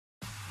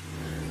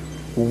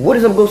What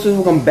is up, ghosters?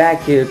 Welcome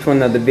back here to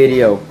another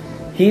video.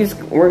 This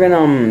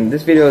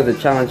video is a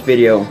challenge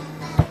video.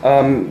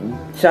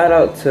 Shout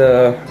out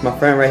to my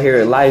friend right here,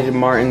 Elijah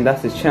Martin.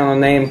 That's his channel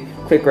name.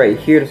 Click right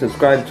here to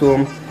subscribe to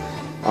him.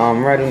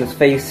 Right on his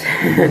face.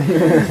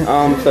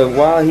 So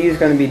while he's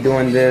gonna be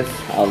doing this,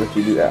 I'll let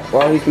you do that.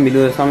 While he's gonna be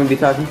doing this, I'm gonna be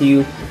talking to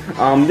you.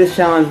 This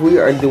challenge, we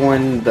are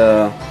doing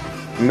the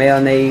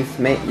mayonnaise.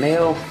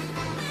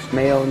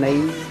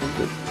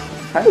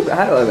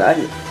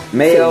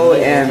 Mayo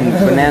and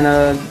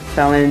banana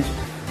challenge.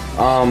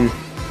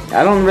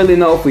 I don't really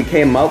know if we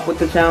came up with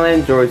the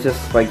challenge or it's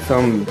just like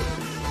some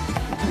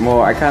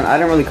more. I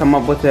didn't really come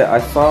up with it. I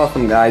saw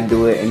some guy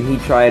do it and he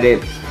tried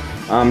it.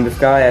 This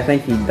guy, I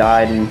think he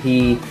died, and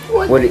he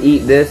would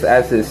eat this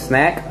as his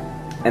snack,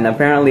 and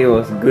apparently it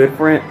was good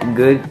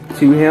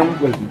to him.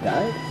 Wait, he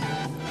died?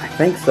 I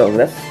think so.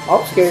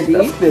 I'm scared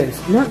to eat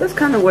this. No, that's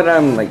kind of what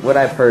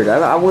I've heard.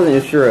 I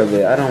wasn't sure of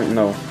it. I don't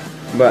know,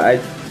 but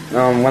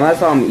when I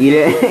saw him eat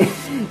it,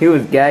 he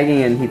was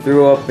gagging and he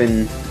threw up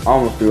and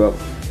almost threw up.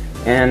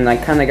 And I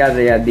kind of got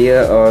the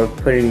idea of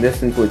putting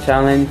this into a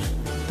challenge.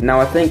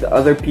 Now I think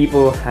other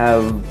people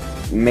have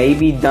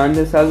maybe done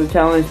this as a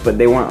challenge, but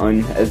they weren't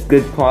on as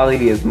good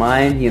quality as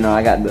mine. You know,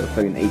 I got the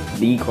fucking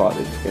HD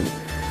quality.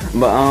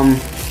 But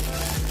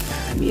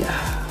yeah,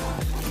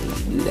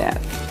 do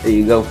that. There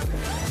you go.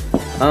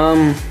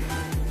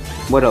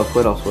 What else?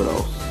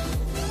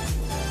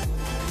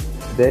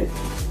 That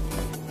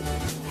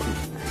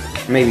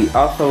maybe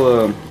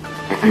also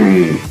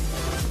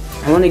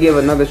I want to give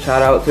another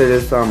shout out to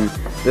this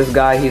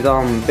guy. He's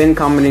been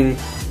commenting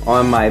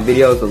on my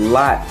videos a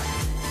lot,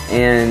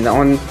 and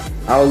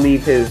I'll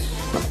leave his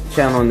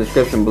channel in the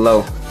description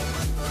below,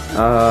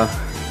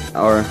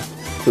 or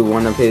to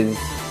one of his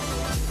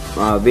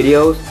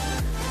videos.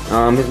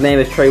 His name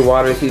is Trey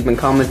Waters. He's been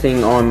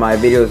commenting on my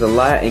videos a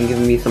lot and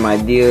giving me some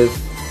ideas.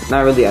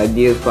 Not really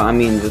ideas, but I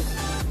mean just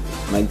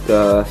like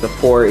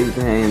support. He's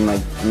been saying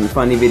like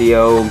funny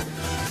video,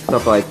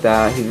 stuff like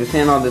that. He's been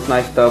saying all this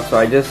nice stuff, so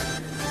I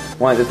just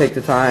wanted to take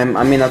the time.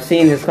 I mean, I've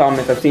seen his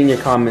comments. I've seen your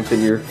comments if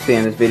you're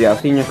seeing this video. I've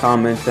seen your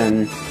comments,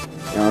 and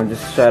you know,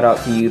 just shout out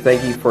to you.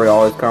 Thank you for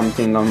always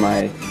commenting on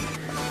my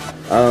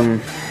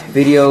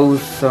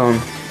videos.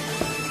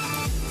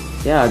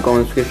 Yeah, go in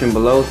the description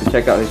below to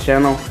check out his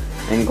channel,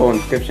 and go in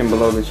the description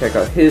below to check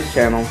out his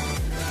channel.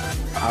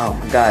 Oh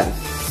my god,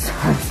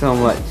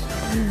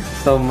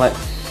 so much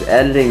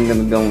editing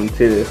gonna go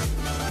into this.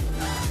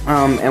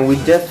 And we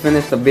just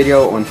finished a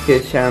video on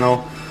his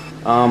channel.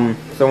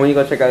 So when you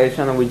go check out his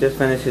channel, we just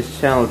finished his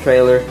channel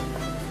trailer.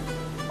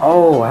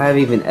 Oh, I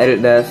haven't even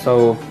edited that,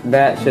 so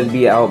that should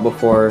be out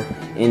before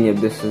any of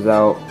this is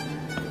out.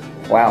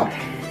 Wow.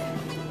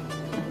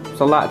 It's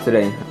a lot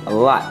today. A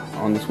lot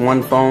on this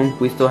one phone.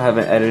 We still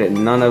haven't edited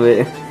none of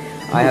it.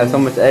 I have so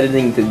much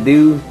editing to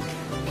do,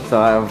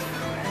 so I have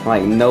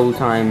like no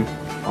time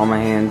on my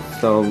hands.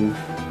 So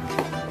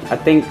I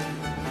think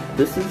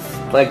this is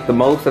like the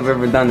most I've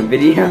ever done in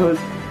videos.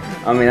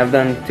 I mean, I've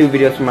done 2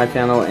 videos for my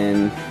channel,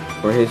 and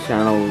for his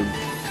channel,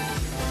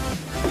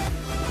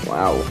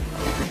 wow.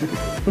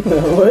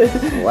 What?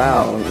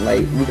 Wow,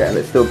 like we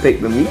gotta still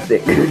pick the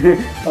music.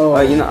 Oh,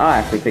 you know, I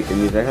actually pick the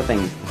music. I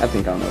think I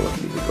know what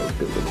music goes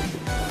good with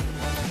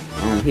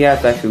it. He has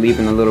to actually leave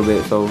in a little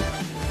bit, so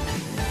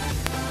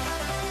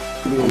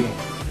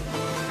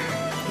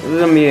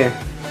look at me.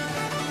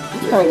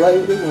 I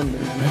like this one.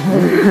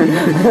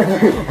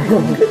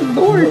 Good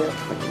lord.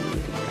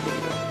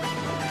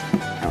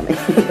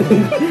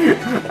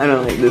 I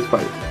don't like this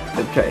part.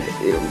 I've tried it.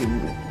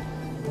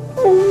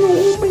 Oh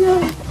no, my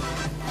god.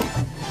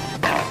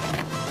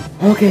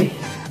 Okay.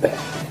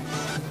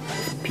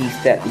 Piece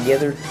that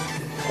together.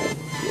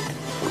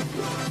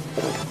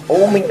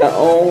 Oh my god.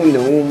 Oh no.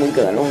 Oh my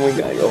god. Oh my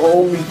god.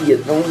 Oh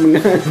yes. Oh my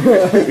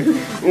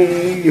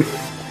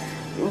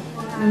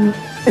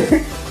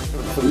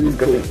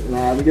god.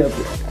 Nah, we got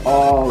this.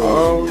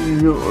 Oh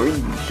no. Are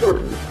you sure?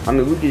 I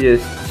mean, we could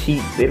just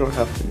cheat. They don't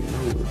have to know.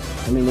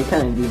 I mean, they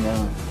kind of do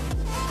now.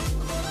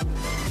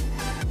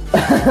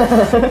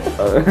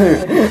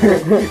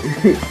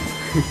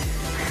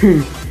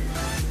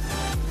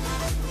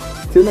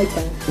 Till next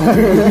time.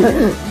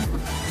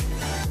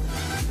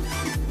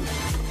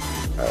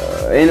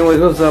 Anyways,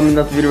 what's up?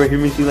 Another video right here.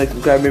 Make sure you like,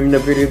 subscribe,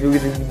 remember the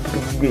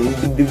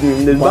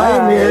video. Bye,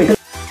 man.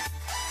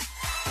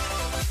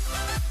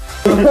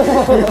 I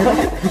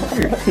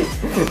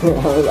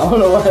don't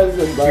know why I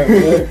said bye,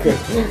 America.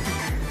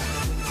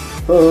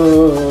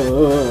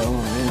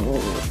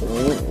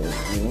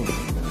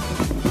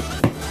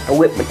 I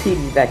whip my TV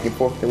back and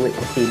forth. I whip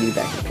my TV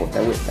back and forth. I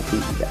whip my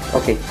TV back.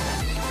 Okay.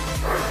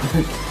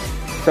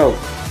 So,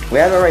 we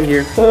have it right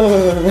here.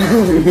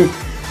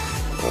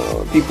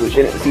 People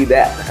shouldn't see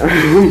that.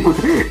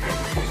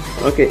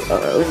 Okay.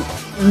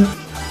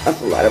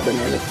 That's a lot of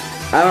bananas.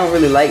 I don't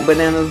really like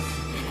bananas.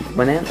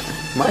 Banana?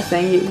 Am I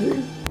saying it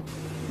weird?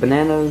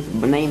 Bananas.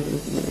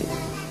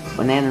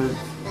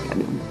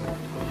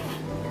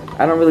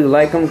 I don't really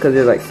like them because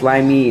they're like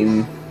slimy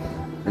and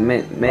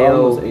mayo. I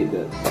almost ate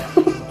that.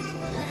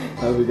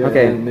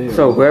 Okay,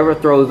 so whoever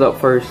throws up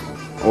first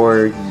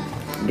or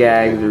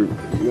gags or.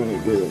 You want to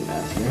get a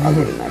napkin? I'll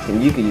get a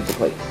napkin. You can use the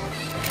plate.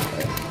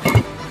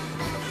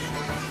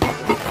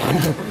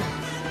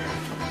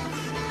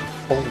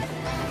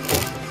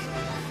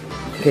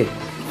 Okay.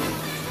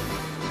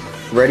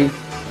 Ready?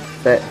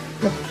 Set.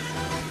 Go.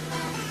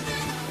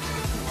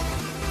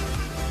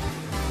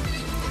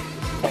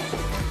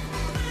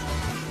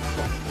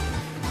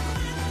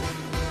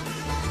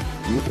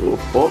 Oh,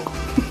 fuck.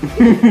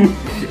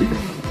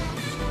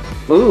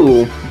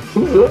 Ooh.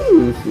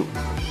 Ooh.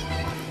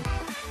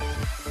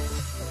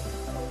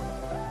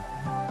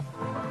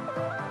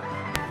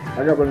 I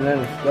got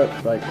banana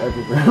sweat like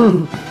everywhere.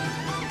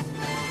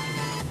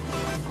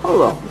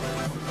 Hold on.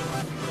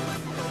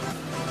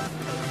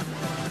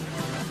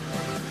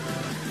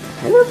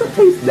 It doesn't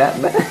taste that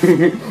bad. I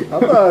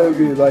thought it'd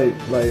be like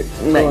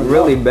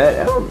really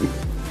bad.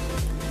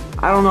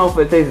 I don't know if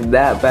it tastes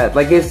that bad.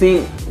 Like it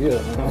seems. Yeah.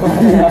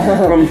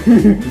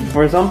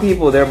 For some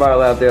people, they're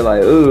probably out there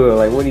like, ooh,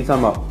 like what are you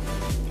talking about?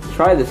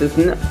 Try this. It's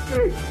not.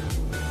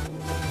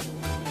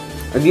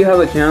 If you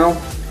have a channel,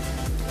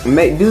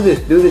 do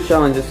this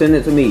challenge. Just send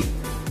it to me,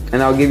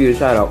 and I'll give you a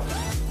shout out.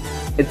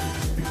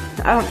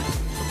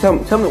 Tell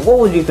me, what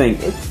would you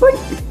think?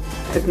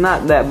 It's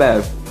not that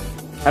bad.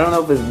 I don't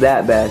know if it's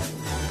that bad.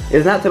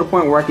 It's not to the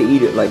point where I could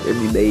eat it like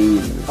every day.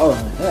 Oh,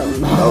 hell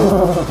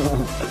no.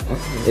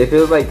 It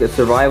feels like a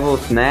survival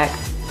snack.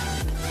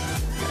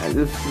 I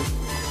mean,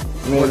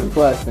 it's the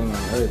best thing on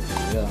earth,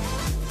 yeah.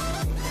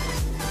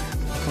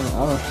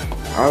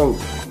 Oh.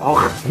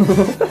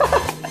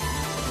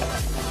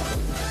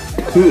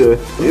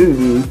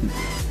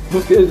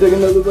 Let's get take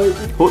another bite.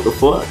 What the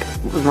fuck?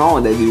 What's wrong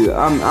with that dude?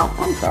 I'm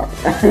sorry.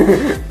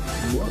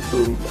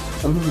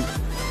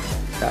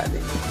 God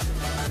damn.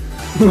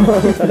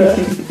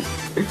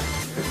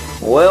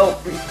 Well,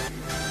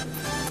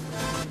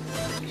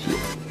 shit.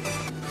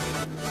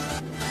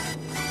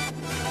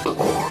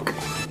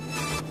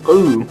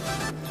 Ooh.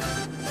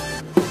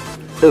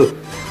 Ooh.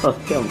 Oh,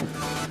 kill me.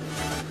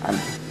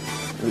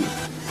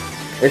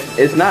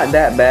 It's not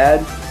that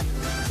bad.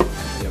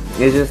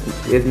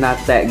 It's not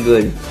that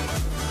good.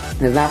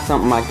 It's not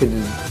something I could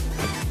just.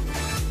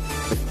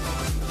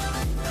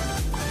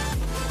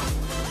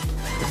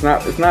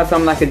 It's not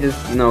something I could just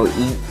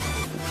eat.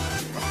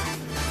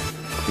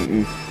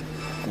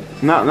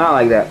 Not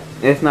like that.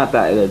 It's not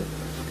that good.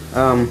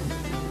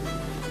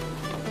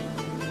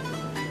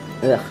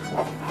 Ugh.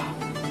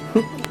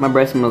 My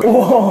breath smells.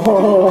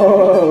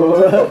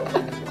 Whoa!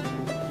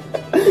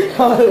 I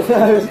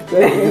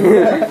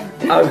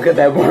was good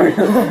that part.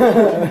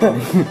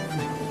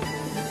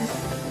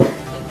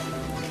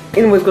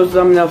 Anyways, go to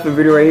something else for the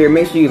video right here.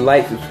 Make sure you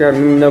like, subscribe,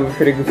 remember to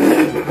pretty good.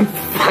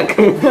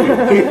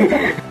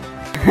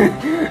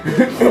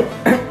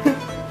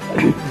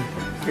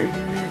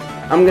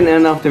 I'm gonna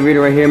end off the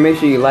video right here. Make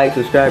sure you like,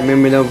 subscribe,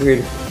 remember don't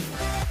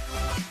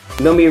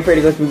be afraid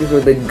to go speak this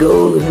with the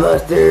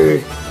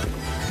Ghostbusters.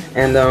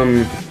 And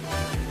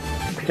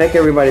check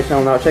everybody's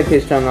channel out, check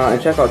his channel out,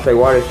 and check out Trey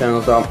Waters'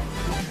 channels out.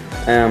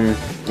 And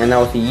I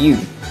will see you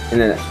in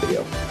the next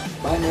video.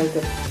 Bye,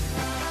 America.